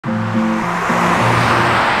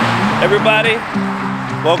Everybody,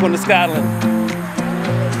 welcome to Scotland.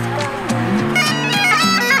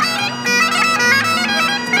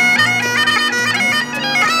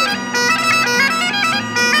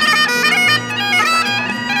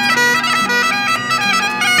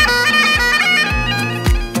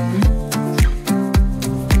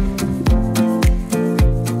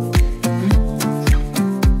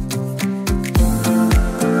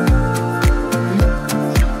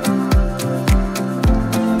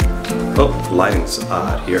 Oh, the lighting's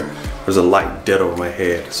odd here. There's a light dead over my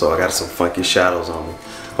head, so I got some funky shadows on me.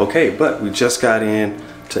 Okay, but we just got in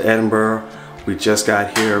to Edinburgh. We just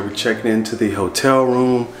got here. We checked into the hotel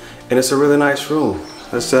room, and it's a really nice room.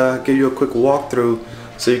 Let's give you a quick walkthrough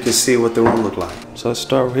so you can see what the room looked like. So let's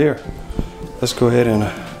start over here. Let's go ahead and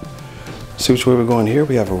see which way we're going here.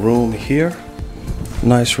 We have a room here.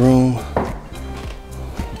 Nice room.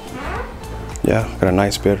 Yeah, got a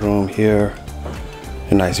nice bedroom here.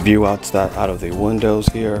 A nice view outside out of the windows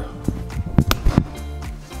here.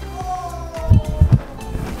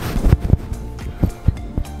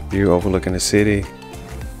 View overlooking the city.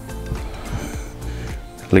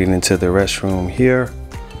 Leading into the restroom here.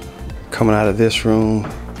 Coming out of this room.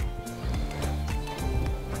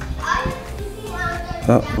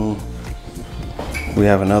 We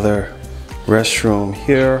have another restroom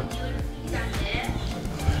here.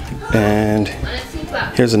 And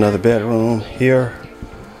here's another bedroom here.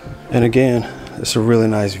 And again, it's a really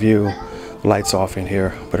nice view. Lights off in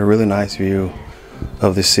here, but a really nice view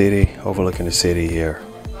of the city, overlooking the city here.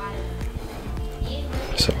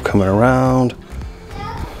 So coming around.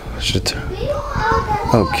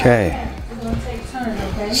 Okay.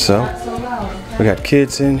 So we got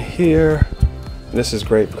kids in here. This is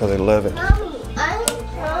great because they love it.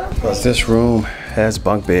 Because this room has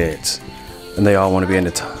bunk beds, and they all want to be in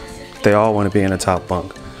the top. They all want to be in the top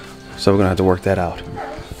bunk. So we're gonna have to work that out.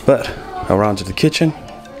 But around to the kitchen.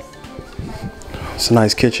 It's a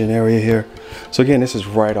nice kitchen area here. So again, this is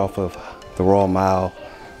right off of the Royal Mile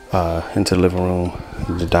into the living room,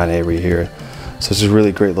 the dining area here. So this is a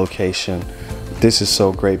really great location. This is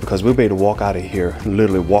so great because we'll be able to walk out of here,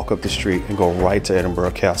 literally walk up the street and go right to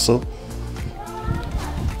Edinburgh Castle.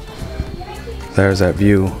 There's that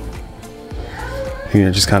view. You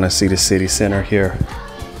know, just kind of see the city center here.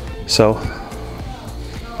 So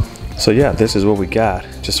yeah, this is what we got.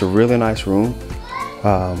 Just a really nice room.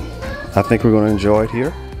 I think we're going to enjoy it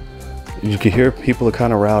here. You can hear people are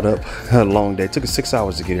kind of riled up. A long day. It took us 6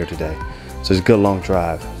 hours to get here today. So it's a good long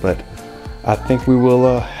drive. But I think we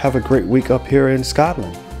will have a great week up here in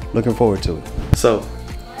Scotland. Looking forward to it. So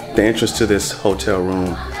the entrance to this hotel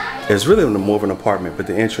room is really more of an apartment, but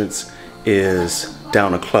the entrance is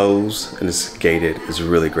down a close and it's gated. It's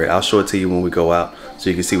really great. I'll show it to you when we go out so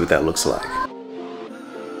you can see what that looks like.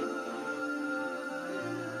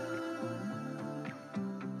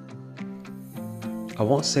 I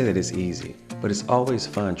won't say that it's easy, but it's always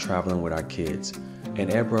fun traveling with our kids. And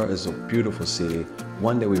Edinburgh is a beautiful city,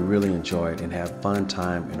 one that we really enjoyed and had fun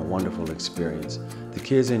time and a wonderful experience. The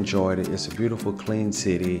kids enjoyed it. It's a beautiful, clean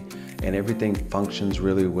city, and everything functions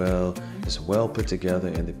really well. It's well put together,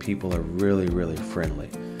 and the people are really, really friendly.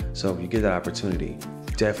 So if you get that opportunity,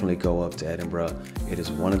 definitely go up to Edinburgh. It is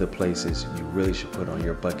one of the places you really should put on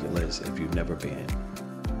your bucket list if you've never been.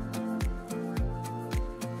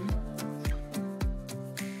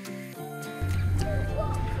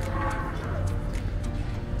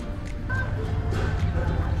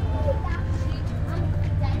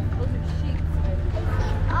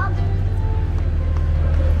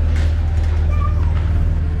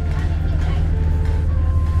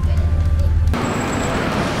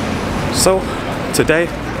 So today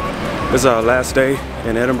is our last day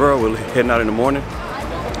in Edinburgh. We're heading out in the morning,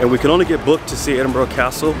 and we can only get booked to see Edinburgh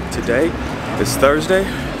Castle today. It's Thursday.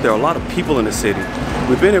 There are a lot of people in the city.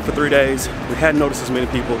 We've been here for 3 days. We hadn't noticed as many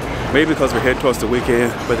people, maybe because we're heading towards the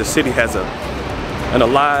weekend, but the city has an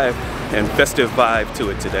alive and festive vibe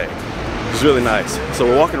to it today. It's really nice. So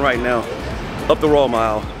we're walking right now up the Royal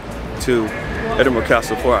Mile to Edinburgh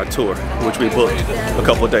Castle for our tour, which we booked a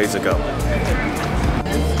couple of days ago.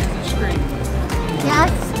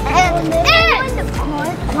 Yes, and then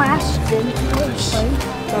question.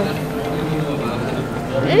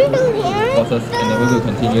 Forces, and then we will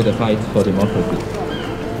continue the fight for democracy.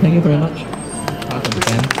 Thank you very much. Pass on the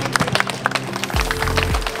stand.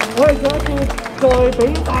 我係想再俾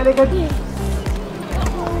大力嗰啲。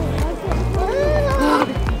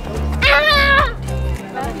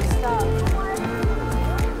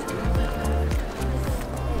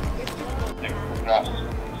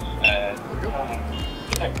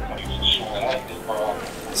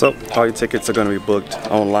So all your tickets are going to be booked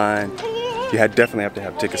online You definitely have to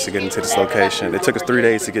have tickets to get into this location. It took us 3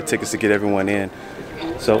 days to get tickets to get everyone in.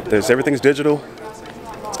 So everything's digital,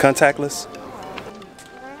 it's contactless.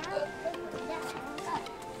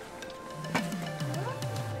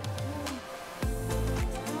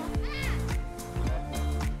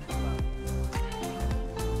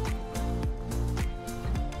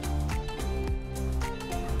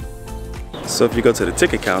 So if you go to the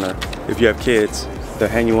ticket counter, if you have kids, they'll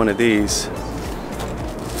hand you one of these,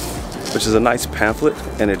 which is a nice pamphlet,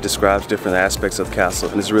 and it describes different aspects of the castle,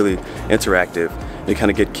 and it's really interactive. You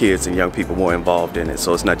kind of get kids and young people more involved in it,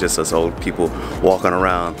 so it's not just us old people walking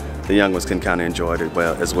around. The young ones can kind of enjoy it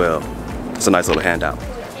as well. It's a nice little handout.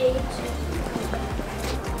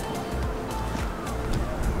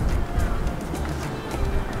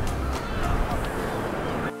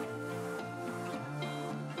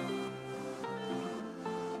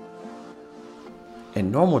 In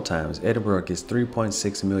normal times, Edinburgh gets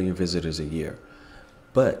 3.6 million visitors a year.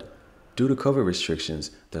 But due to COVID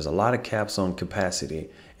restrictions, there's a lot of caps on capacity,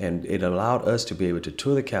 and it allowed us to be able to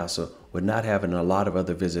tour the castle with not having a lot of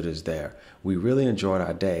other visitors there. We really enjoyed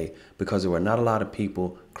our day because there were not a lot of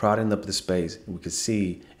people crowding up the space. We could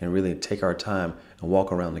see and really take our time and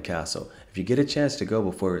walk around the castle. If you get a chance to go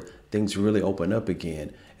before things really open up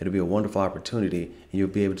again, it'll be a wonderful opportunity, and you'll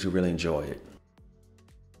be able to really enjoy it.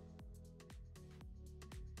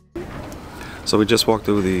 So we just walked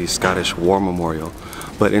through the Scottish War Memorial,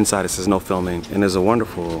 but inside it says no filming, and there's a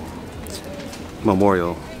wonderful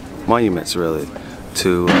monuments really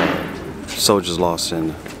to soldiers lost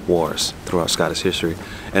in wars throughout Scottish history,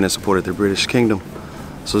 and it supported the British Kingdom.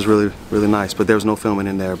 So it's really, really nice, but there's no filming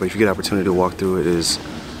in there, but if you get an opportunity to walk through it,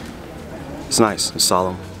 it's nice, it's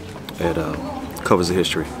solemn, it covers the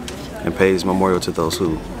history and pays memorial to those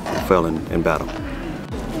who fell in battle.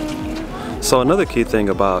 So another key thing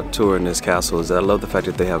about touring this castle is that I love the fact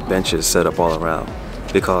that they have benches set up all around,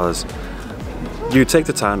 because you take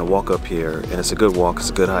the time to walk up here, and it's a good walk, it's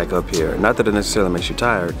a good hike up here. Not that it necessarily makes you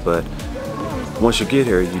tired, but once you get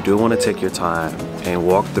here, you do want to take your time and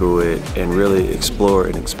walk through it and really explore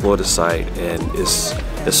the site, and it's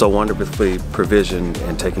so wonderfully provisioned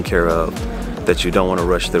and taken care of that you don't want to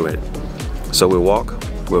rush through it. So we'll walk,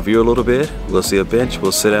 we'll view a little bit, we'll see a bench,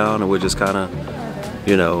 we'll sit down, and we'll just kind of,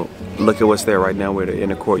 you know, look at what's there. Right now we're in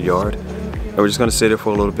the courtyard, and we're just going to sit there for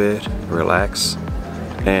a little bit, relax,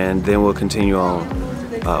 and then we'll continue on.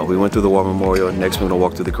 We went through the War Memorial, next we're going to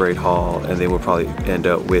walk through the Great Hall, and then we'll probably end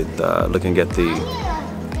up with looking at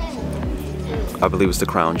I believe it's the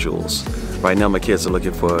crown jewels. Right now my kids are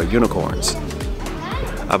looking for unicorns.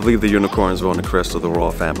 I believe the unicorns were on the crest of the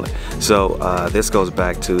royal family. So this goes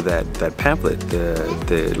back to that pamphlet,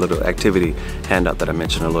 the little activity handout that I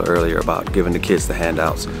mentioned a little earlier about giving the kids the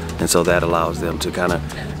handouts. And so that allows them to kind of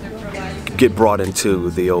get brought into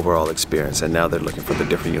the overall experience. And now they're looking for the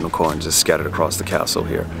different unicorns just scattered across the castle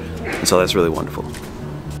here. And so that's really wonderful.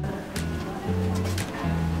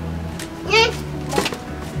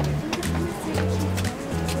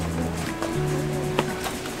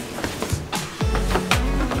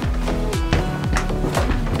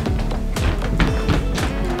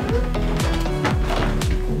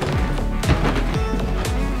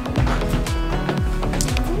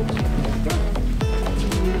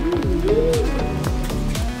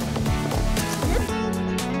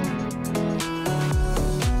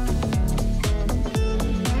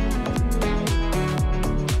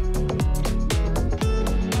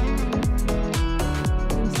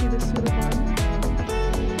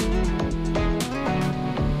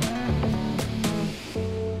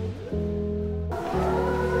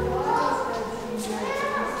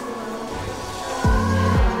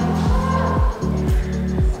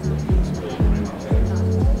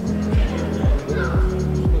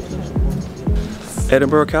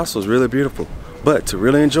 Edinburgh Castle is really beautiful, but to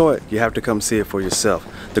really enjoy it, you have to come see it for yourself.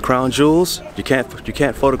 The crown jewels, you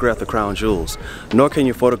can't photograph the crown jewels, nor can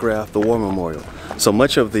you photograph the War Memorial. So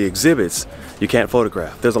much of the exhibits you can't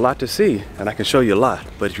photograph. There's a lot to see, and I can show you a lot,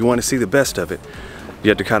 but if you want to see the best of it, you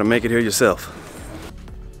have to kind of make it here yourself.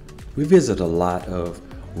 We visit a lot of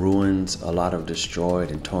ruins, a lot of destroyed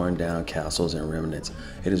and torn down castles and remnants.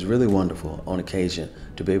 It is really wonderful on occasion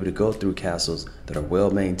to be able to go through castles that are well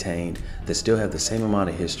maintained, that still have the same amount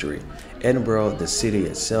of history. Edinburgh, the city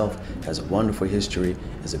itself, has a wonderful history,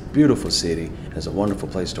 is a beautiful city, and is a wonderful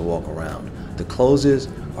place to walk around. The closes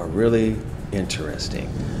are really interesting.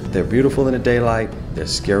 They're beautiful in the daylight, they're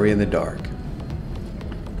scary in the dark.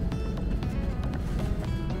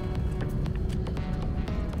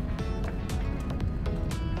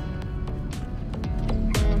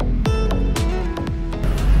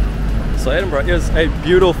 So Edinburgh is a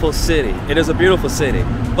beautiful city. It is a beautiful city,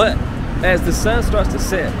 but As the sun starts to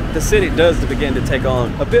set, the city does begin to take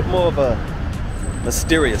on a bit more of a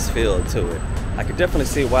mysterious feel to it. I can definitely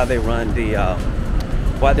see why they run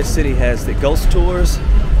why the city has the ghost tours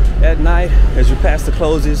at night. As you pass the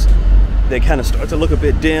closes, they kind of start to look a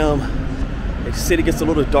bit dim. The city gets a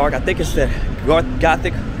little dark. I think it's that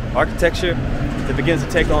gothic architecture that begins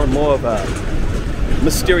to take on more of a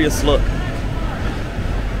mysterious look.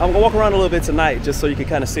 I'm gonna walk around a little bit tonight just so you can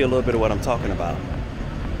kind of see a little bit of what I'm talking about.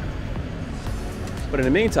 But in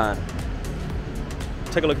the meantime,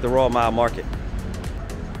 take a look at the Royal Mile Market.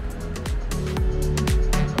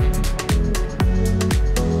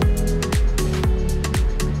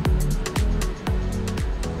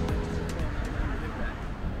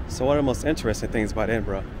 So one of the most interesting things about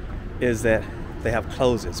Edinburgh is that they have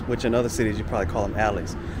closes, which in other cities you probably call them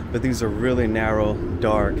alleys. But these are really narrow,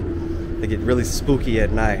 dark. They get really spooky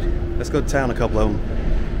at night. Let's go to town a couple of them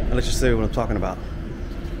and let you see what I'm talking about.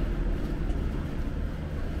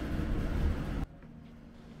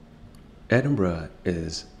 Edinburgh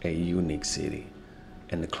is a unique city,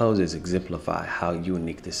 and the closes exemplify how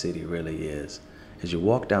unique the city really is. As you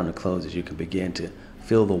walk down the closes, you can begin to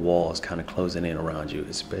feel the walls kind of closing in around you,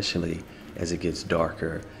 especially as it gets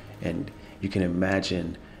darker, and you can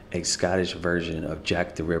imagine a Scottish version of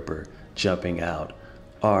Jack the Ripper jumping out,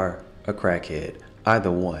 or a crackhead. Either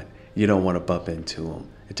one, you don't want to bump into them.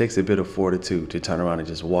 It takes a bit of fortitude to turn around and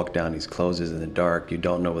just walk down these closes in the dark. You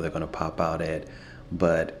don't know where they're going to pop out at,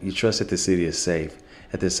 but you trust that the city is safe.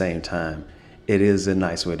 At the same time, it is a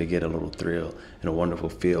nice way to get a little thrill and a wonderful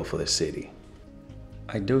feel for the city.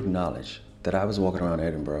 I do acknowledge that I was walking around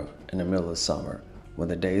Edinburgh in the middle of summer when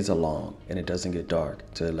the days are long and it doesn't get dark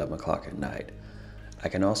till 11 o'clock at night. I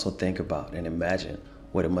can also think about and imagine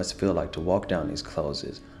what it must feel like to walk down these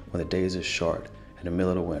closes when the days are short in the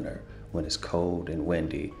middle of the winter, when it's cold and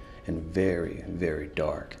windy and very, very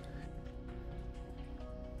dark.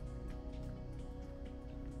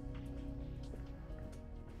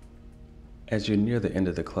 As you're near the end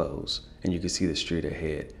of the close and you can see the street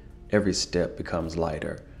ahead, every step becomes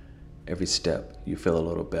lighter. Every step you feel a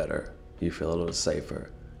little better, you feel a little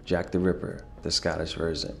safer. Jack the Ripper, the Scottish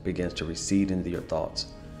version, begins to recede into your thoughts,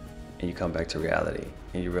 and you come back to reality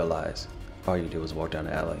and you realize all you did was walk down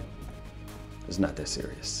the alley. It's not that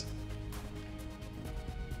serious.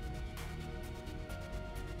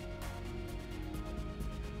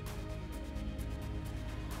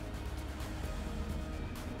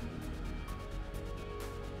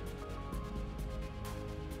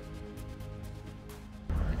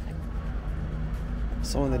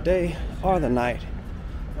 So in the day or the night,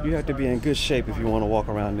 you have to be in good shape if you want to walk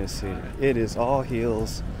around this city. It is all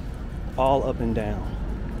hills, all up and down.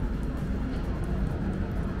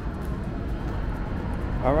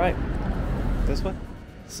 All right, this one.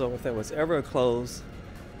 So if there was ever a close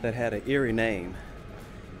that had an eerie name,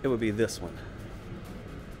 it would be this one.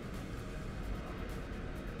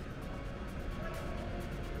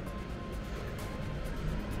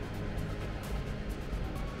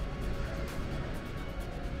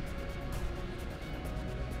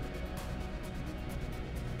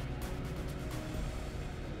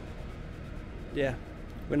 Yeah,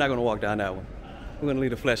 we're not gonna walk down that one. We're gonna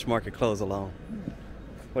leave the flesh market closed alone.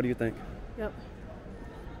 What do you think? Yep.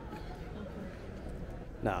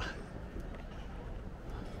 Nah,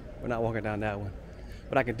 we're not walking down that one.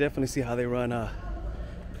 But I can definitely see how they run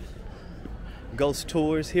ghost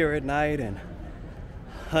tours here at night and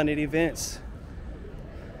hunted events.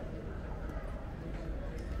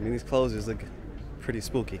 I mean, these closes look pretty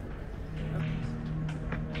spooky.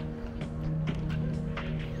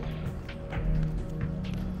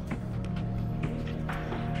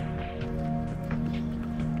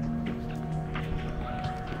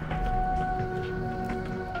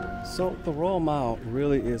 So the Royal Mile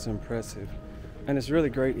really is impressive, and it's really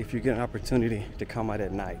great if you get an opportunity to come out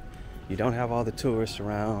at night. You don't have all the tourists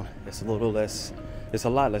around. It's a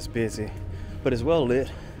lot less busy, but it's well lit,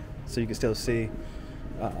 so you can still see.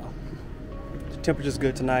 The temperature's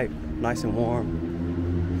good tonight, nice and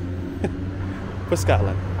warm for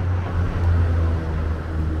Scotland.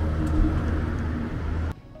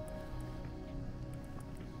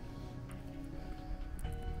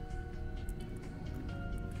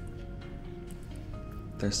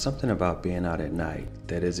 There's something about being out at night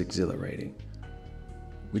that is exhilarating.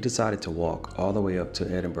 We decided to walk all the way up to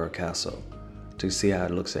Edinburgh Castle to see how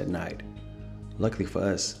it looks at night. Luckily for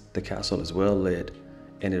us, the castle is well lit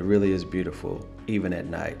and it really is beautiful, even at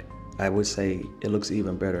night. I would say it looks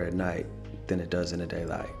even better at night than it does in the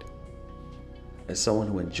daylight. As someone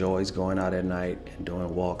who enjoys going out at night and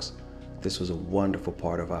doing walks, this was a wonderful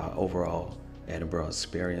part of our overall Edinburgh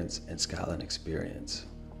experience and Scotland experience.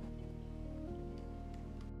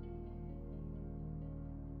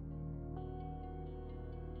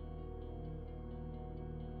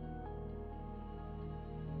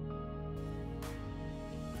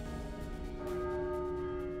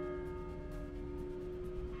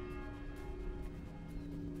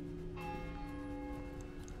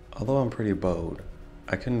 Although I'm pretty bold,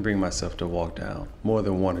 I couldn't bring myself to walk down more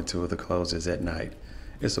than one or two of the closes at night.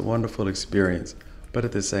 It's a wonderful experience, but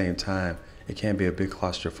at the same time, it can be a bit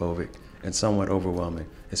claustrophobic and somewhat overwhelming,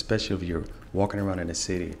 especially if you're walking around in a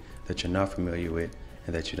city that you're not familiar with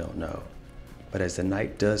and that you don't know. But as the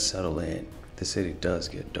night does settle in, the city does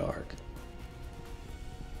get dark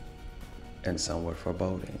and somewhat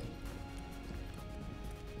foreboding.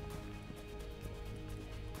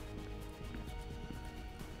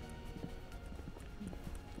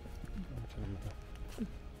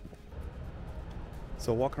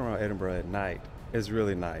 So walking around Edinburgh at night is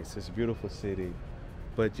really nice. It's a beautiful city,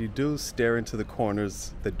 but you do stare into the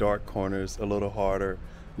corners, the dark corners, a little harder.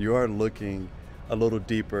 You are looking a little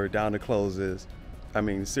deeper down the closes. I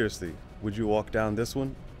mean, seriously, would you walk down this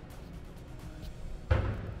one? I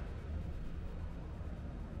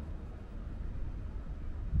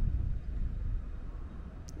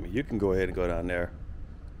mean, you can go ahead and go down there,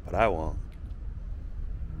 but I won't.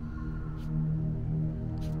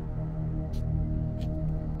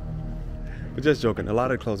 But just joking, a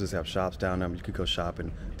lot of closes have shops down them. You could go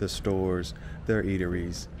shopping. There's stores, there are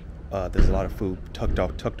eateries. There's a lot of food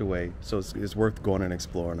tucked away. So it's worth going and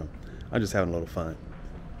exploring them. I'm just having a little fun.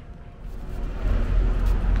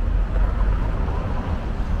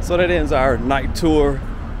 So that ends our night tour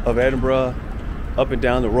of Edinburgh, up and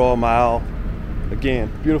down the Royal Mile.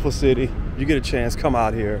 Again, beautiful city. If you get a chance, come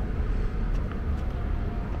out here.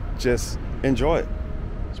 Just enjoy it.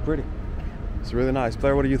 It's pretty. It's really nice.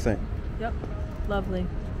 Blair, what do you think? Yep, lovely.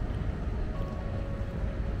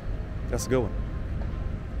 That's a good one.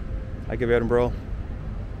 I give Edinburgh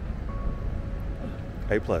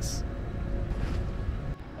A+.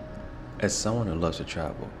 As someone who loves to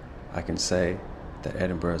travel, I can say that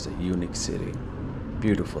Edinburgh is a unique city,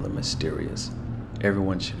 beautiful and mysterious.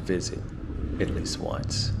 Everyone should visit at least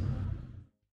once.